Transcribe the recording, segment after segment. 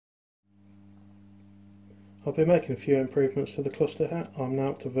I've been making a few improvements to the cluster hat. I'm now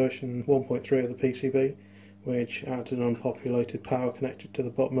up to version 1.3 of the PCB, which adds an unpopulated power connector to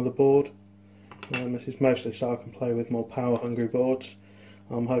the bottom of the board. This is mostly so I can play with more power hungry boards.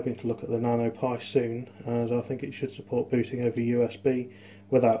 I'm hoping to look at the Nano Pi soon, as I think it should support booting over USB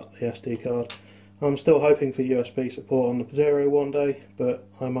without the SD card. I'm still hoping for USB support on the Zero one day, but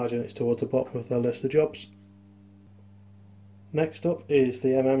I imagine it's towards the bottom of their list of jobs. Next up is the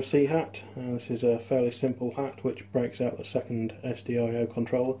MMC hat, and this is a fairly simple hat which breaks out the second SDIO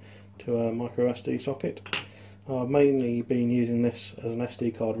controller to a micro SD socket. I've mainly been using this as an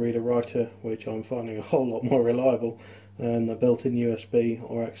SD card reader writer, which I'm finding a whole lot more reliable than the built-in USB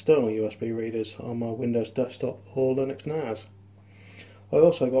or external USB readers on my Windows desktop or Linux NAS. I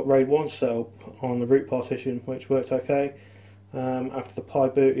also got RAID 1 set up on the root partition, which worked okay. After the Pi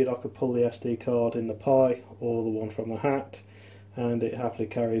booted, I could pull the SD card in the Pi or the one from the hat, and it happily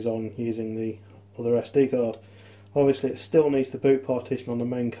carries on using the other SD card. Obviously it still needs the boot partition on the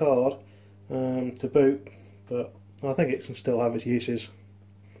main card to boot, but I think it can still have its uses.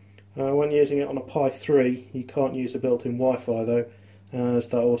 When using it on a Pi 3 you can't use the built-in Wi-Fi though, as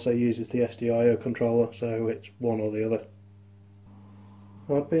that also uses the SDIO controller, so it's one or the other.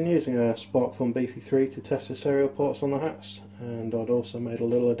 I've been using a SparkFun BP3 to test the serial ports on the hats, and I'd also made a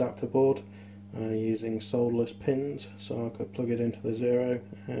little adapter board using solderless pins so I could plug it into the Zero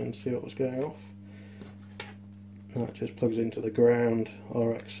and see what was going off. That just plugs into the ground,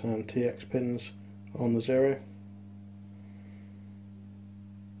 RX and TX pins on the Zero.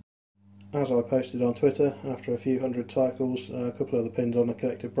 As I posted on Twitter, after a few hundred cycles a couple of the pins on the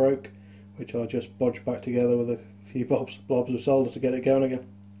connector broke, which I just bodged back together with a few blobs of solder to get it going again.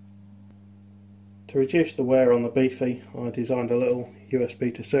 To reduce the wear on the Beefy, I designed a little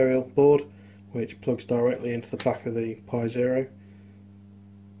USB to serial board which plugs directly into the back of the Pi Zero.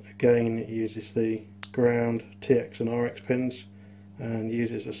 Again, it uses the ground, TX and RX pins and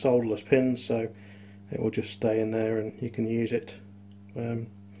uses the solderless pins, so it will just stay in there and you can use it you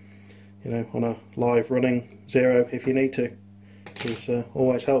know, on a live running Zero if you need to. It's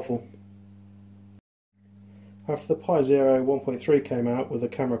always helpful. After the Pi Zero 1.3 came out with a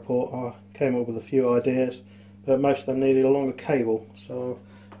camera port, I came up with a few ideas, but most of them needed a longer cable, so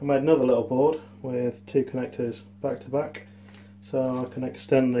I made another little board with two connectors back to back, so I can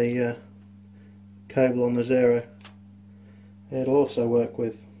extend the cable on the Zero. It'll also work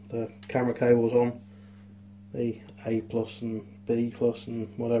with the camera cables on the A plus and B plus and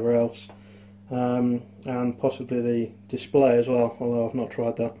whatever else, and possibly the display as well, although I've not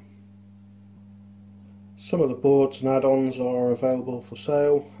tried that. Some of the boards and add-ons are available for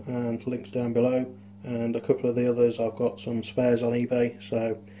sale, and links down below, and a couple of the others I've got some spares on eBay,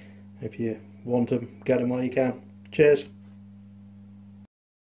 so if you want them, get them while you can. Cheers!